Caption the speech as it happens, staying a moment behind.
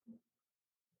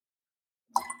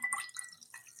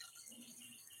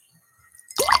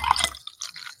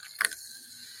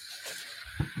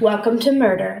Welcome to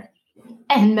Murder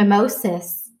and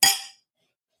Mimosas.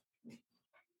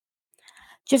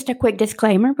 Just a quick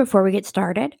disclaimer before we get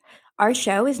started. Our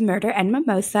show is Murder and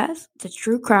Mimosas. It's a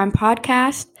true crime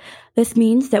podcast. This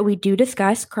means that we do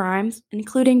discuss crimes,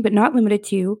 including but not limited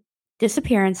to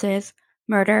disappearances,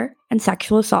 murder, and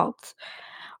sexual assaults.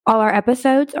 All our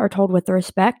episodes are told with the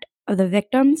respect of the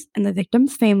victims and the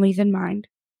victims' families in mind.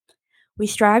 We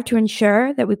strive to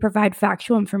ensure that we provide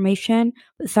factual information,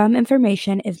 but some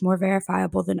information is more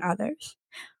verifiable than others.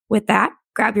 With that,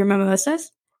 grab your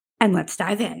mimosas and let's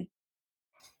dive in.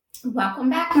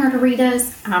 Welcome back,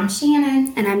 Murderitas. I'm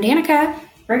Shannon. And I'm Danica.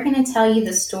 We're going to tell you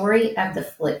the story of the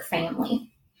Flick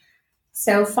family.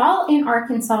 So fall in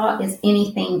Arkansas is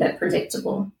anything but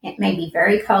predictable. It may be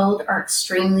very cold or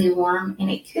extremely warm, and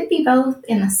it could be both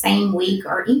in the same week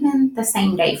or even the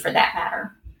same day for that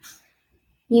matter.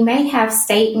 You may have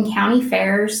state and county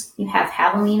fairs, you have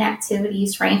Halloween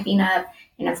activities ramping up,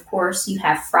 and of course you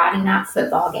have Friday night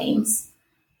football games.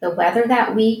 The weather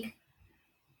that week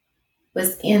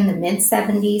was in the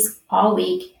mid-70s all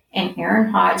week, and Aaron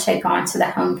Hodge had gone to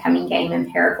the homecoming game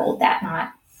in Paragould that night.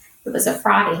 It was a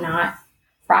Friday night,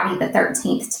 Friday the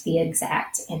 13th to be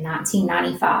exact, in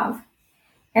 1995.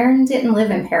 Aaron didn't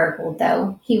live in Paragould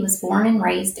though. He was born and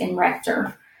raised in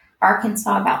Rector,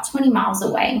 Arkansas, about 20 miles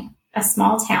away. A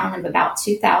small town of about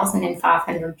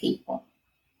 2,500 people.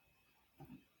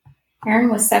 Aaron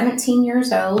was 17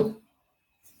 years old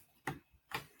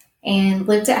and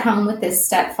lived at home with his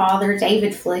stepfather,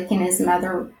 David Flick, and his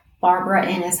mother, Barbara,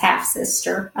 and his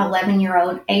half-sister,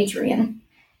 11-year-old Adrian.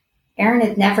 Aaron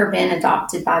had never been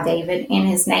adopted by David, and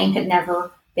his name had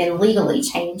never been legally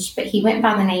changed, but he went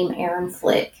by the name Aaron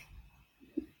Flick.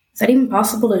 Is that even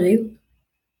possible to do?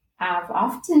 I've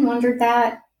often wondered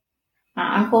that.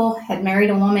 My uncle had married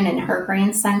a woman and her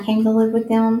grandson came to live with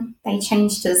them. They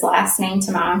changed his last name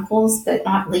to my uncle's, but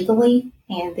not legally.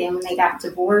 And then when they got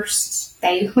divorced,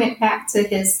 they went back to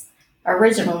his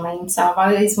original name. So I've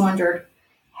always wondered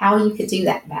how you could do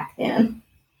that back then.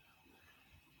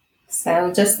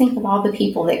 So just think of all the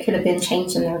people that could have been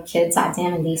changing their kids'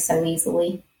 identity so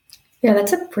easily. Yeah,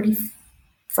 that's a pretty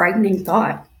frightening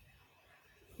thought.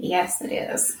 Yes, it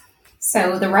is.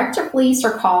 So the Rector police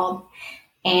are called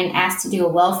and asked to do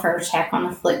a welfare check on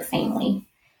the Flick family.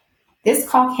 This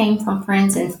call came from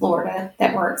friends in Florida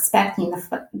that were expecting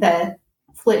the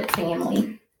Flick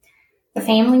family. The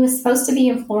family was supposed to be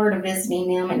in Florida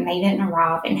visiting them, and they didn't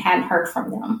arrive and hadn't heard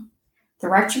from them. The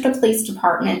Rector Police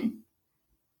Department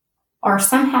are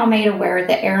somehow made aware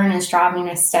that Aaron is driving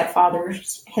his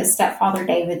stepfather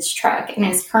David's truck and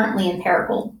is currently in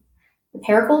Paragould. The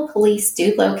Paragould police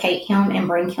do locate him and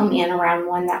bring him in around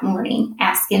 1 that morning,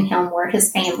 asking him where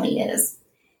his family is.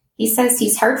 He says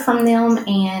he's heard from them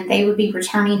and they would be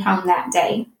returning home that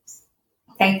day.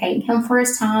 They paid him for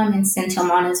his time and sent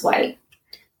him on his way.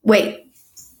 Wait,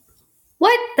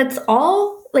 what? That's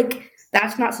all? Like,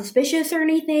 that's not suspicious or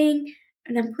anything?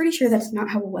 And I'm pretty sure that's not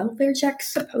how a welfare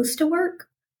check's supposed to work.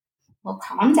 Well,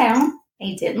 calm down.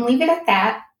 They didn't leave it at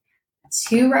that.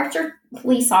 2 Rector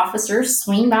police officers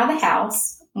swing by the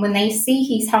house when they see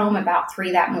he's home about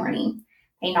 3 that morning.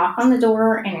 They knock on the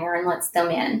door and Aaron lets them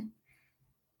in.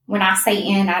 When I say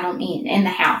in, I don't mean in the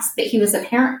house, but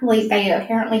they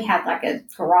apparently had like a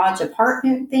garage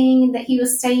apartment thing that he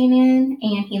was staying in,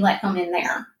 and he let them in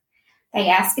there. They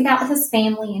ask about his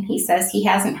family and he says he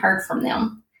hasn't heard from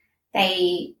them.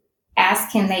 They ask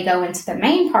can they go into the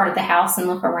main part of the house and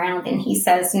look around, and he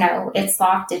says no, it's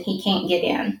locked and he can't get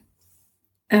in.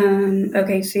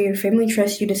 Okay, so your family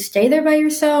trusts you to stay there by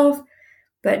yourself,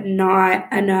 but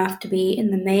not enough to be in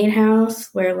the main house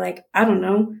where, like, I don't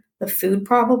know, the food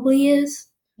probably is?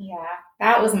 Yeah,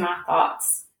 that was my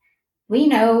thoughts. We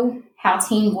know how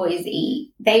teen boys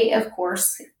eat. They, of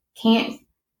course, can't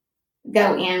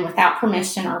go in without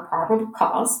permission or probable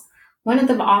cause. One of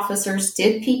the officers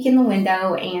did peek in the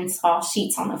window and saw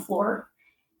sheets on the floor.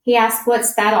 He asked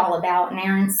what's that all about, and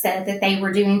Aaron said that they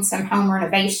were doing some home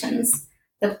renovations.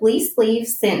 The police leave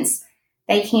since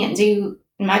they can't do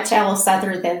much else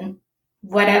other than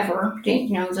whatever,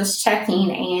 just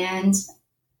checking,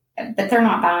 but they're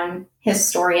not buying his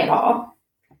story at all.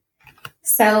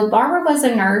 So Barbara was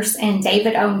a nurse and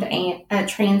David owned a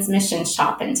transmission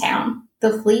shop in town.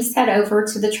 The police head over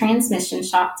to the transmission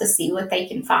shop to see what they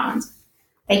can find.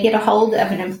 They get a hold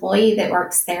of an employee that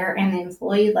works there, and the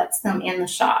employee lets them in the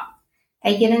shop.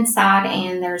 They get inside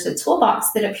and there's a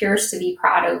toolbox that appears to be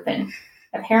pried open.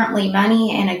 Apparently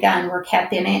money and a gun were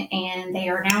kept in it, and they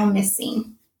are now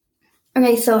missing.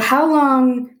 Okay, so how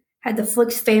long had the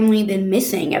Flick's family been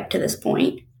missing up to this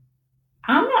point?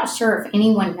 I'm not sure if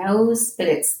anyone knows, but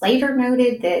it's later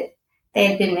noted that They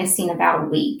had been missing about a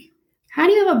week. How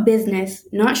do you have a business,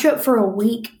 not show up for a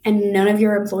week, and none of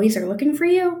your employees are looking for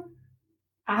you?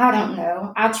 I don't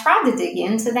know. I tried to dig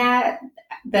into that,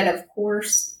 but of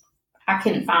course, I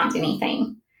couldn't find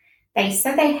anything. They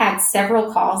said they had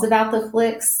several calls about the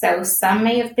flicks, so some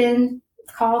may have been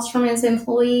calls from his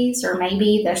employees, or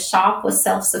maybe the shop was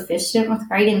self-sufficient with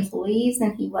great employees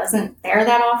and he wasn't there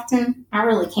that often. I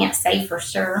really can't say for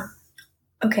sure.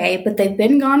 Okay, but they've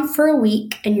been gone for a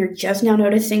week, and you're just now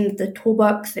noticing that the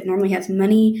toolbox that normally has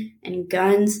money and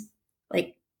guns,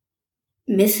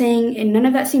 missing, and none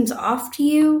of that seems off to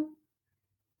you?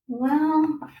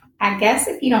 Well, I guess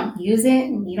if you don't use it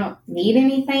and you don't need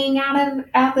anything out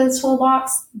of the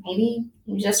toolbox, maybe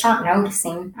you just aren't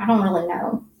noticing. I don't really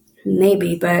know.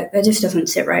 Maybe, but that just doesn't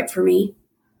sit right for me.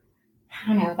 I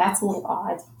don't know. That's a little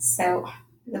odd. So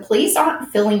the police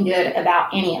aren't feeling good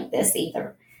about any of this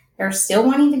either. They're still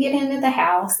wanting to get into the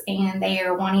house, and they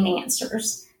are wanting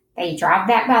answers. They drive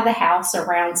back by the house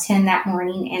around 10 that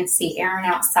morning and see Aaron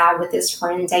outside with his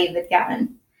friend David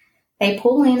Gunn. They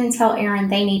pull in and tell Aaron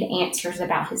they need answers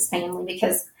about his family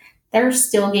because they're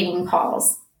still getting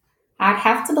calls. I'd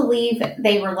have to believe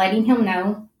they were letting him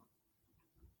know,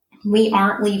 we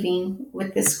aren't leaving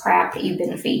with this crap that you've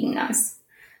been feeding us.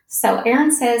 So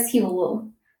Aaron says he will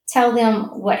tell them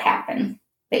what happened,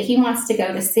 but he wants to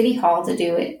go to City Hall to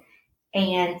do it,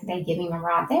 and they give him a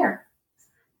ride there.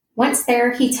 Once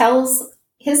there, he tells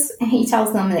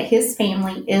them that his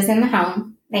family is in the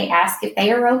home. They ask if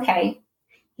they are okay.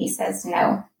 He says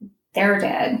no, they're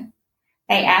dead.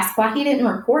 They ask why he didn't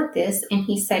report this, and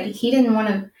he said he didn't want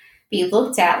to be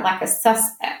looked at like a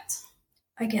suspect.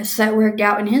 I guess that worked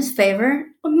out in his favor.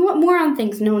 I mean, what moron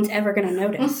thinks no one's ever going to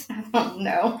notice? I don't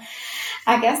know.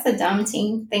 I guess the dumb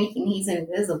team thinking he's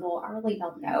invisible. I really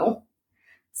don't know.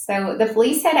 So the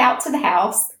police head out to the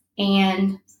house,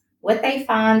 and what they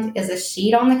find is a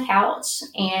sheet on the couch,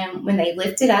 and when they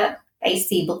lift it up, they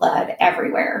see blood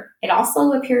everywhere. It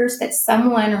also appears that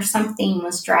someone or something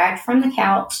was dragged from the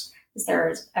couch, as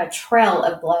there's a trail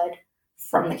of blood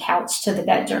from the couch to the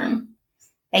bedroom.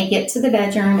 They get to the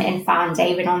bedroom and find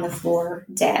David on the floor,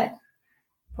 dead.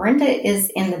 Brenda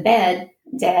is in the bed,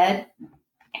 dead,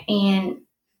 and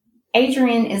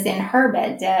Adrian is in her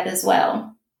bed, dead as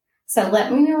well. So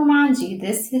let me remind you,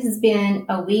 this has been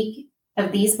a week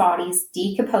of these bodies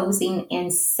decomposing in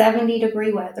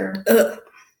 70-degree weather. Ugh.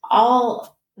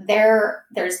 They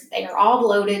are all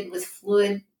bloated with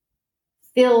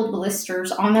fluid-filled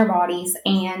blisters on their bodies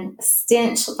and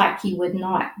stench like you would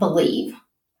not believe.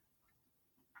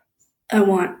 I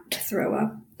want to throw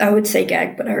up. I would say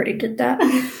gag, but I already did that.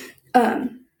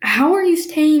 How are you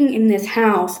staying in this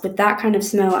house with that kind of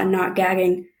smell and not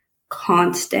gagging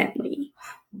constantly?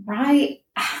 Right?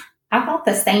 I thought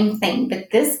the same thing,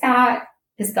 but this guy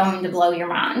is going to blow your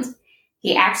mind.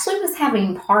 He actually was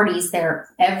having parties there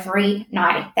every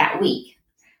night that week.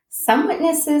 Some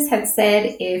witnesses had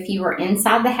said if you were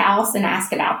inside the house and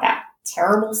asked about that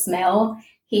terrible smell,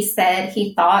 he said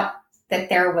he thought that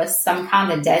there was some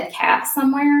kind of dead cat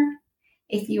somewhere.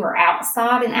 If you were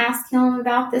outside and asked him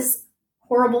about this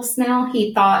horrible smell,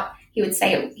 he would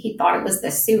say he thought it was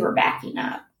the sewer backing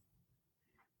up.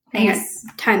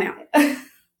 Time out.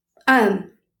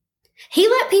 He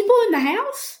let people in the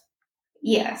house?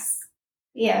 Yes,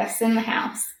 in the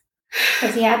house.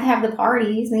 Because he had to have the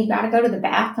parties, and you got to go to the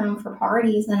bathroom for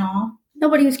parties and all.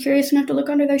 Nobody was curious enough to look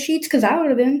under those sheets, because I would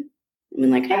have been. I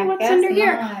mean, like, hey, what's under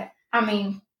here? I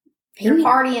mean, you're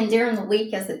partying during the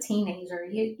week as a teenager.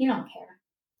 You don't care.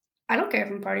 I don't care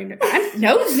if I'm partying. I'm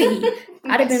nosy.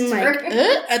 I'd have been like,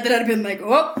 and then I'd have been like,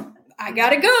 oh, I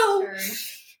gotta go. Sure.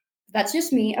 That's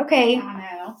just me. Okay. I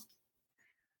know.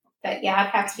 But yeah, I'd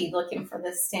have to be looking for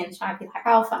the stench. I'd be like,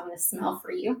 I'll find the smell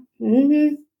for you.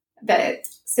 Mm-hmm. But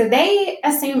so they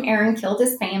assume Aaron killed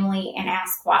his family and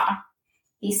ask why.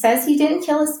 He says he didn't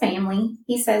kill his family.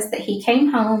 He says that he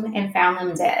came home and found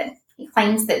them dead. He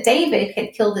claims that David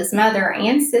had killed his mother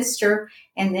and sister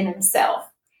and then himself.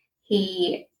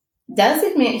 He does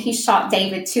admit he shot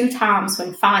David 2 times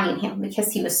when finding him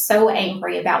because he was so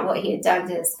angry about what he had done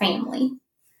to his family.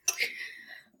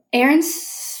 Aaron's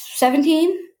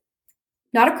 17,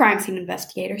 not a crime scene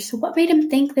investigator, so what made him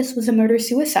think this was a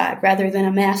murder-suicide rather than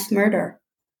a mass murder?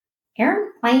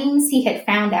 Aaron claims he had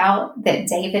found out that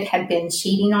David had been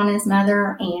cheating on his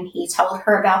mother, and he told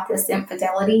her about this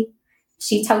infidelity.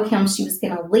 She told him she was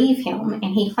going to leave him,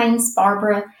 and he claims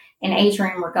Barbara and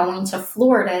Adrian were going to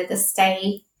Florida to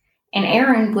stay, and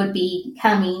Aaron would be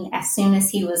coming as soon as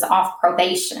he was off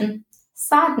probation.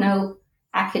 Side note,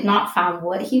 I could not find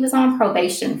what he was on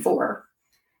probation for.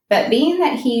 But being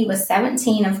that he was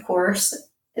 17, of course,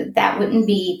 that wouldn't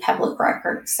be public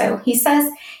record. So he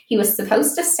says he was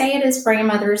supposed to stay at his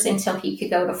grandmother's until he could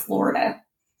go to Florida.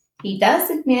 He does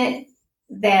admit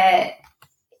that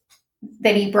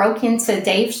he broke into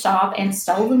Dave's shop and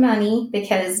stole the money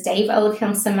because Dave owed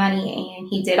him some money, and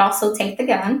he did also take the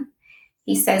gun.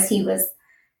 He says he was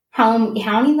home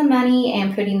counting the money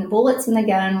and putting the bullets in the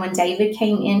gun when David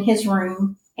came in his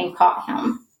room and caught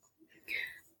him.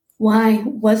 Why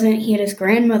wasn't he at his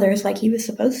grandmother's like he was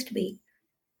supposed to be?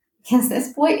 Because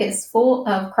this boy is full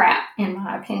of crap, in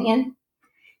my opinion.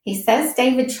 He says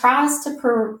David tries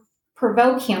to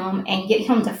provoke him and get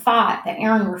him to fight, but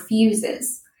Aaron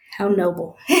refuses. How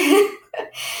noble.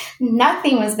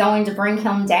 Nothing was going to bring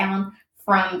him down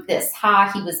from this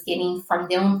high he was getting from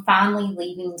them finally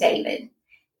leaving David.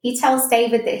 He tells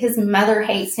David that his mother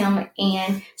hates him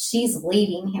and she's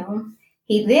leaving him.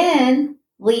 He then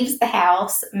leaves the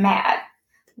house mad.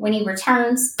 When he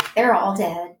returns, they're all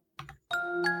dead.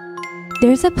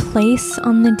 There's a place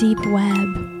on the deep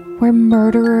web where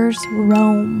murderers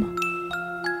roam.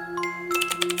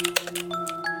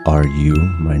 Are you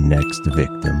my next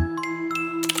victim?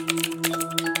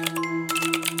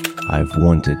 I've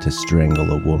wanted to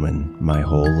strangle a woman my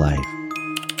whole life.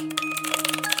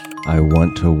 I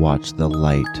want to watch the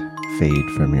light fade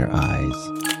from your eyes.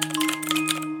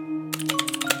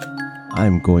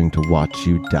 I'm going to watch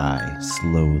you die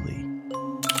slowly.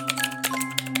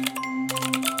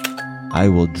 I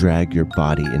will drag your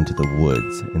body into the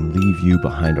woods and leave you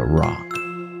behind a rock.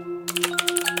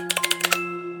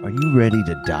 Are you ready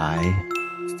to die?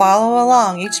 Follow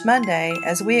along each Monday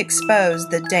as we expose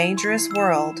the dangerous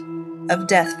world of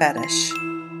death fetish.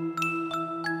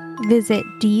 Visit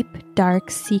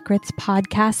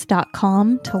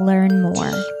deepdarksecretspodcast.com to learn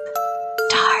more.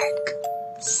 Dark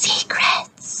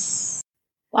secrets.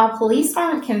 While police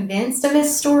aren't convinced of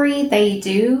his story, they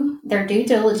do their due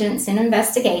diligence in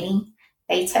investigating.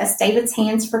 They test David's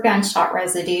hands for gunshot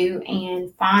residue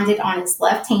and find it on his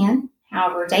left hand.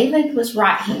 However, David was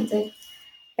right-handed.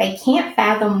 They can't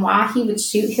fathom why he would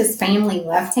shoot his family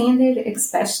left-handed,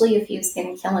 especially if he was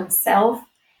going to kill himself,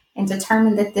 and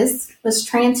determined that this was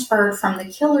transferred from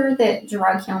the killer that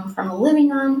dragged him from the living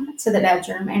room to the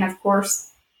bedroom. And of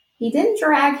course, he didn't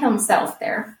drag himself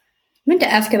there. I meant to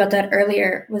ask about that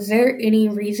earlier. Was there any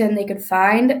reason they could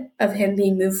find of him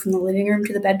being moved from the living room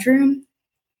to the bedroom?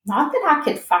 Not that I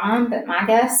could find, but my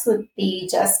guess would be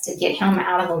just to get him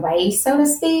out of the way, so to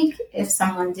speak. If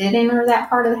someone did enter that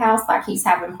part of the house, like he's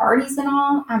having parties and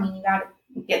all, I mean, you got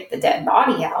to get the dead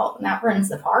body out, and that ruins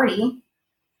the party.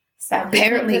 So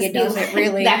apparently it doesn't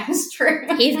really. That's true.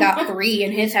 He's got 3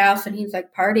 in his house, and he's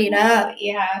like partying up.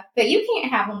 Yeah, but you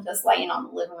can't have them just laying on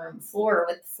the living room floor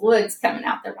with fluids coming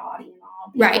out their body and all.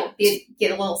 People right.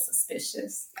 Get a little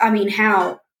suspicious. I mean,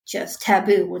 how just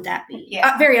taboo would that be?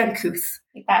 Yeah. Very uncouth.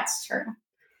 That's true.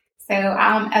 So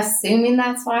I'm assuming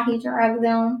that's why he drugged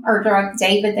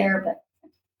David there, but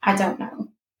I don't know.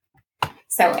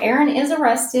 So Aaron is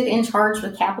arrested and charged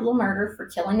with capital murder for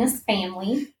killing his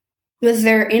family. Was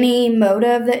there any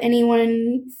motive that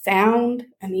anyone found?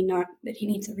 I mean, not that he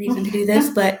needs a reason to do this,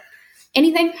 but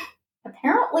anything?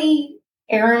 Apparently,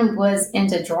 Aaron was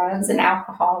into drugs and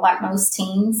alcohol like most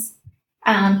teens.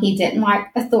 He didn't like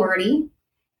authority.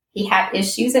 He had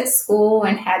issues at school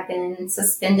and had been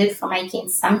suspended for making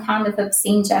some kind of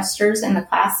obscene gestures in the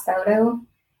class photo.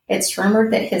 It's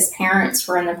rumored that his parents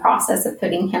were in the process of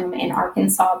putting him in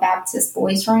Arkansas Baptist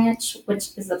Boys Ranch,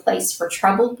 which is a place for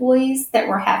troubled boys that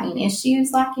were having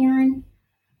issues like Aaron.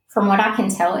 From what I can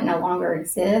tell, it no longer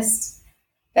exists.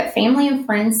 But family and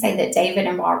friends say that David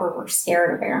and Barbara were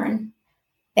scared of Aaron.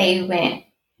 They went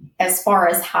as far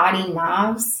as hiding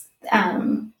knives.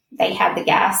 They had the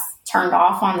gas turned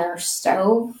off on their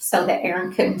stove so that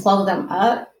Aaron couldn't blow them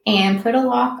up, and put a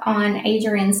lock on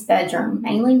Adrian's bedroom,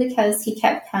 mainly because he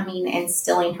kept coming and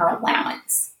stealing her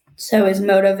allowance. So his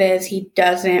motive is he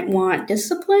doesn't want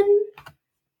discipline?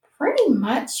 Pretty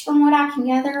much, from what I can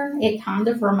gather. It kind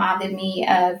of reminded me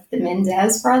of the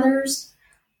Mendez brothers,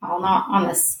 while not on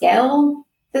the scale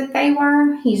that they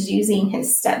were. He's using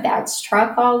his stepdad's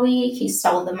truck all week. He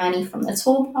stole the money from the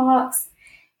toolbox.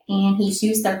 And he's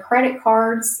used their credit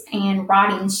cards and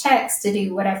writing checks to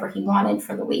do whatever he wanted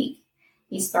for the week.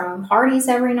 He's throwing parties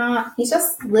every night. He's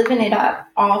just living it up,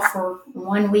 all for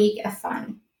 1 week of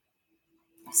fun.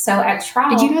 So at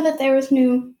trial... Did you know that there was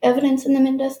new evidence in the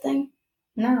Mendez thing?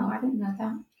 No, I didn't know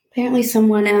that. Apparently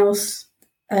someone else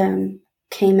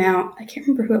came out, I can't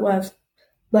remember who it was,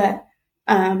 but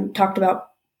talked about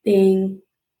being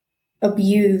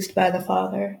abused by the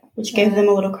father, which gave them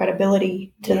a little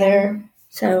credibility to their...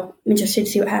 So I'm interested to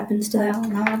see what happens to that.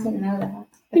 No, I didn't know that.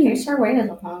 But they sure waited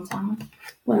a long time.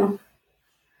 Well,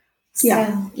 Yeah.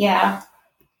 So, yeah.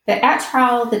 But at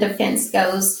trial, the defense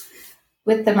goes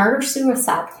with the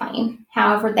murder-suicide claim.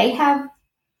 However, they have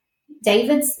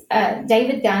David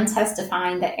Gunn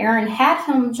testifying that Aaron had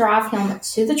him drive him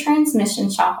to the transmission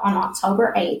shop on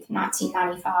October 8th,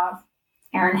 1995.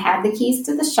 Aaron had the keys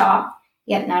to the shop,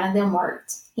 yet none of them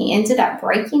worked. He ended up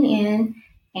breaking in,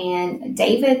 and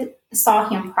David saw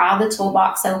him pry the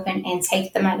toolbox open and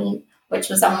take the money, which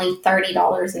was only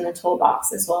 $30 in the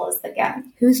toolbox, as well as the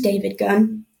gun. Who's David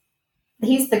Gunn?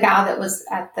 He's the guy that was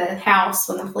at the house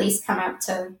when the police come up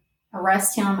to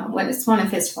arrest him. It's one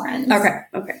of his friends.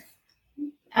 Okay.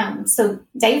 So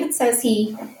David says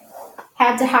he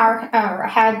had to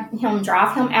had him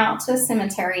drive him out to a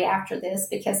cemetery after this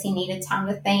because he needed time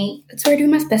to think. That's where I do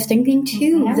my besting thing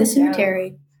too, the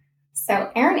cemetery.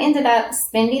 So Aaron ended up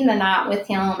spending the night with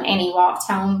him, and he walked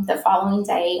home the following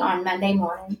day on Monday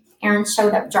morning. Aaron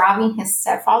showed up driving his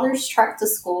stepfather's truck to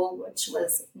school, which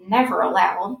was never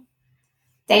allowed.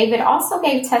 David also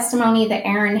gave testimony that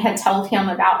Aaron had told him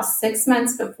about 6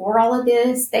 months before all of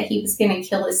this that he was going to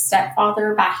kill his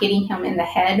stepfather by hitting him in the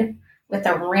head with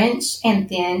a wrench and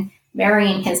then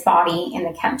burying his body in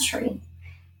the country,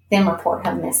 then report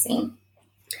him missing.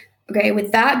 Okay,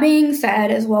 with that being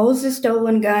said, as well as the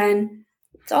stolen gun,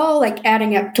 it's all like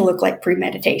adding up to look like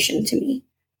premeditation to me.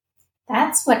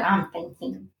 That's what I'm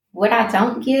thinking. What I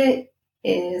don't get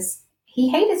is he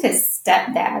hated his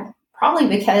stepdad.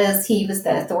 Probably because he was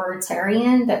the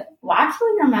authoritarian, but why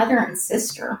kill your mother and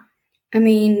sister? I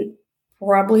mean,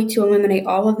 probably to eliminate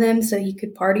all of them so he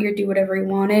could party or do whatever he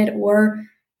wanted, or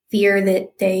fear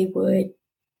that they would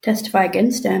testify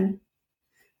against him.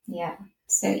 Yeah.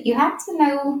 So you have to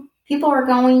know people are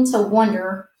going to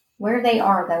wonder where they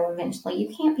are, though, eventually.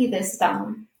 You can't be this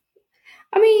dumb.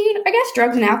 I mean, I guess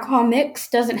drugs and alcohol mix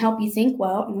doesn't help you think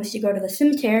well unless you go to the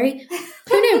cemetery.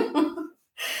 Who knew?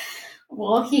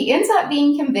 Well, he ends up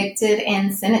being convicted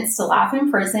and sentenced to life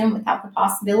in prison without the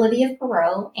possibility of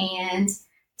parole, and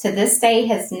to this day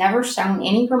has never shown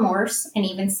any remorse and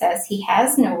even says he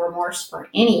has no remorse for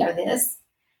any of this.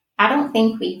 I don't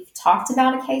think we've talked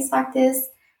about a case like this,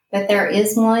 but there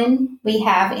is one we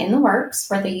have in the works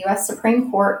where the U.S.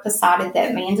 Supreme Court decided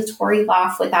that mandatory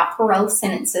life without parole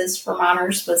sentences for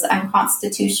minors was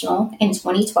unconstitutional in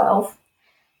 2012.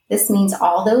 This means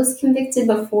all those convicted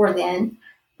before then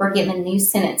were given new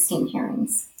sentencing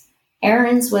hearings.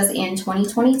 Aaron's was in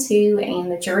 2022,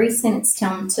 and the jury sentenced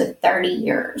him to 30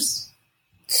 years.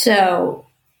 So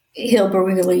he'll be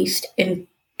released in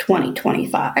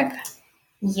 2025.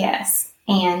 Yes,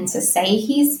 and to say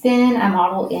he's been a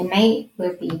model inmate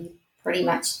would be pretty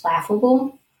much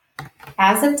laughable.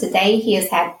 As of today, he has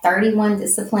had 31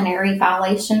 disciplinary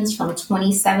violations from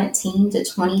 2017 to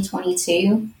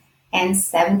 2022 and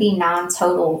 79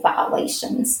 total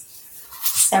violations.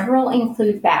 Several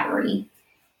include battery.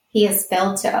 He has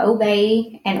failed to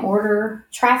obey an order,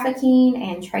 trafficking,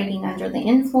 and trading under the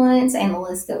influence, and the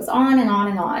list goes on and on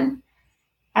and on.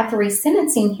 At the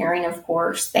resentencing hearing, of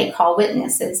course, they call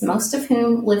witnesses, most of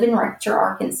whom live in Rector,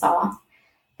 Arkansas.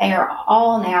 They are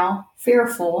all now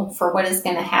fearful for what is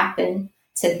going to happen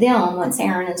to them once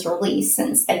Aaron is released,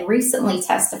 since they recently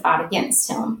testified against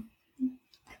him.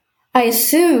 I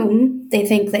assume they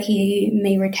think that he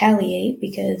may retaliate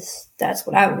because that's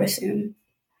what I would assume.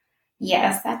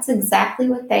 Yes, that's exactly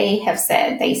what they have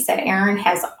said. They said Aaron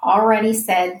has already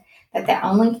said that the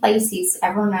only place he's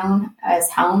ever known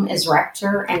as home is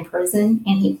Rector and prison,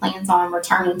 and he plans on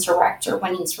returning to Rector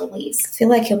when he's released. I feel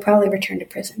like he'll probably return to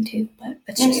prison too, but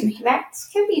that's just me. That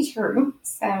could be true.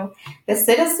 So the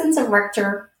citizens of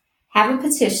Rector have a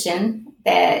petition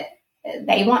that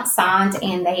they want signed,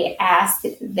 and they ask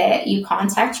that you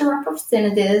contact your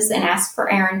representatives and ask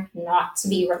for Aaron not to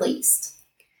be released.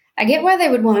 I get why they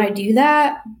would want to do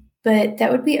that, but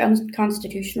that would be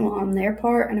unconstitutional on their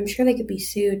part, and I'm sure they could be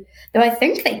sued. Though I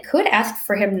think they could ask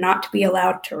for him not to be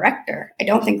allowed to Rector. I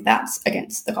don't think that's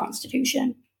against the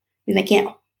Constitution. I mean, they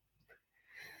can't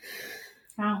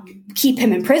keep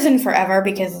him in prison forever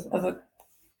because of a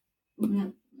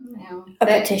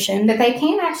petition. But they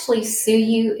can actually sue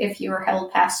you if you are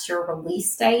held past your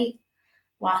release date.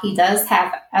 While he does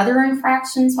have other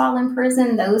infractions while in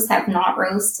prison, those have not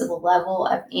rose to the level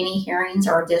of any hearings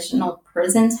or additional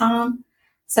prison time.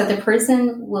 So the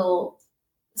prison will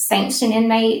sanction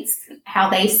inmates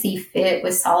how they see fit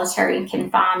with solitary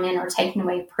confinement or taking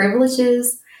away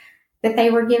privileges that they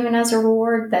were given as a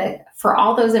reward. But for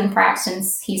all those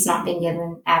infractions, he's not been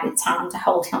given added time to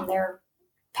hold him there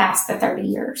past the 30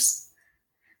 years.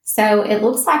 So it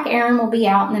looks like Aaron will be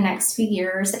out in the next few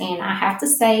years, and I have to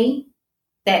say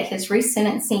that at his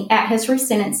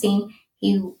resentencing,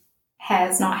 he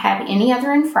has not had any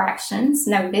other infractions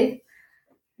noted.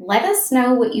 Let us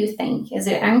know what you think. Is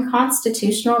it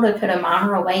unconstitutional to put a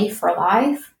minor away for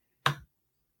life?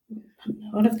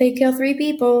 What if they kill 3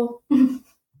 people? And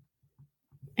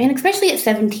especially at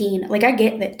 17. Like, I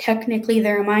get that technically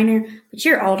they're a minor, but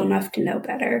you're old enough to know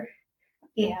better.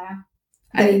 Yeah.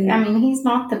 I mean, he's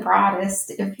not the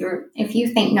brightest if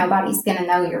you think nobody's going to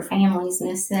know your family's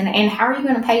missing. And how are you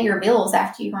going to pay your bills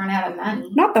after you run out of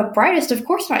money? Not the brightest, of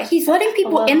course not. He's letting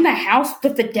people in the house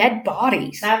with the dead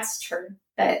bodies. That's true.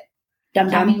 But,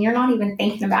 Dum-dum. I mean, you're not even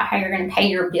thinking about how you're going to pay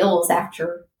your bills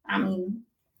after. I mean,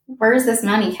 where's this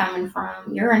money coming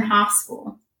from? You're in high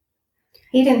school.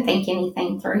 He didn't think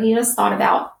anything through. He just thought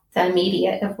about the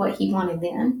immediate of what he wanted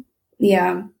then.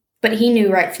 Yeah. But he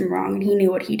knew right from wrong, and he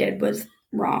knew what he did was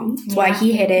wrong. That's why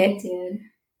he hid it. He did.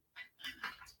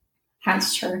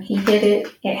 That's true. He hid it.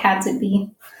 It had to be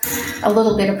a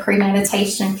little bit of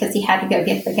premeditation because he had to go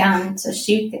get the gun to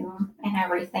shoot them and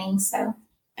everything. So,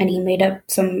 and he made up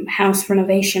some house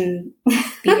renovation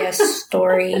BS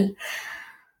story.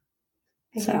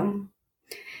 So,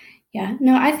 yeah.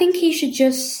 No, I think he should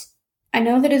just, I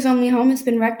know that his only home has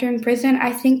been Rector in prison.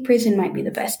 I think prison might be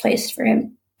the best place for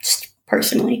him. Just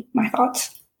personally, my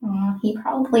thoughts. He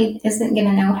probably isn't going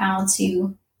to know how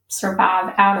to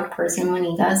survive out of prison when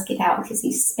he does get out because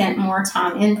he's spent more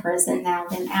time in prison now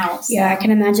than out. So. Yeah, I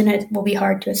can imagine it will be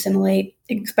hard to assimilate,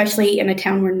 especially in a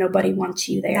town where nobody wants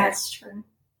you there. That's true.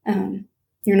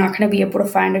 You're not going to be able to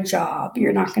find a job.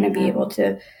 You're not going to be able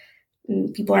to,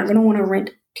 people aren't going to want to rent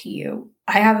to you.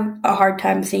 I have a hard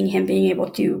time seeing him being able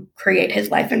to create his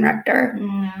life in Rector.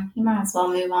 He might as well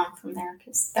move on from there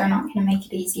because they're not going to make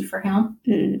it easy for him.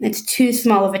 It's too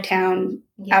small of a town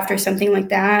after something like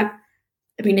that.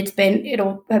 I mean,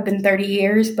 it'll have been 30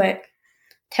 years, but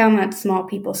town that small,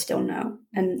 people still know.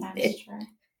 And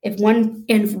if one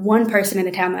person in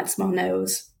a town that small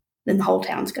knows, then the whole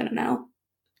town's going to know.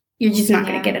 You're just not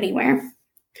going to get anywhere.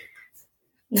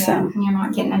 Yeah, so you're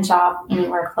not getting a job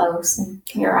anywhere close, and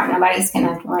you're right. Nobody's going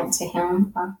to rent to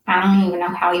him. I don't even know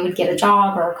how he would get a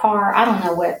job or a car. I don't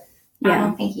know what. I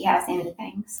don't think he has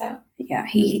anything. So yeah,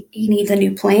 he needs a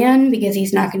new plan because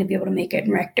he's not going to be able to make it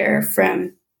in Rector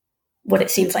from what it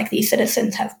seems like these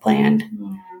citizens have planned.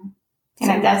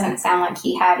 And it doesn't sound like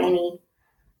he had any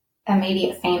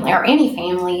immediate family or any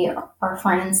family or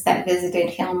friends that visited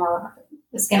him or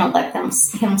was going to let him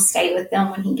stay with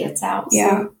them when he gets out.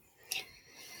 Yeah. So.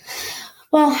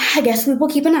 Well, I guess we will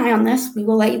keep an eye on this. We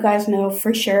will let you guys know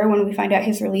for sure when we find out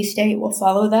his release date. We'll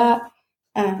follow that.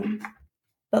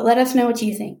 But let us know what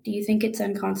you think. Do you think it's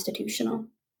unconstitutional?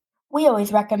 We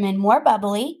always recommend more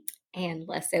bubbly and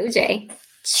less OJ.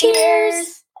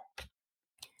 Cheers!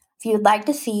 If you'd like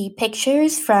to see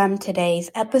pictures from today's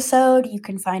episode, you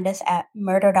can find us at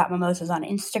murder.mimosas on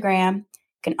Instagram. You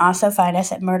can also find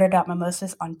us at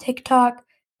murder.mimosas on TikTok,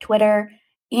 Twitter,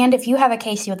 and if you have a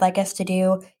case you would like us to do,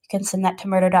 you can send that to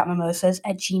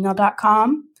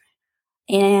murder.mimosas@gmail.com.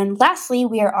 And lastly,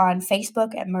 we are on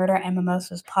Facebook at Murder and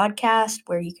Mimosas Podcast,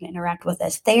 where you can interact with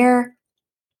us there.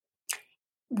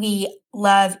 We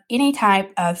love any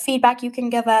type of feedback you can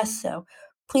give us, so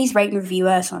please rate and review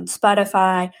us on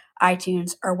Spotify,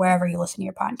 iTunes, or wherever you listen to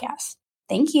your podcasts.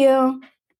 Thank you.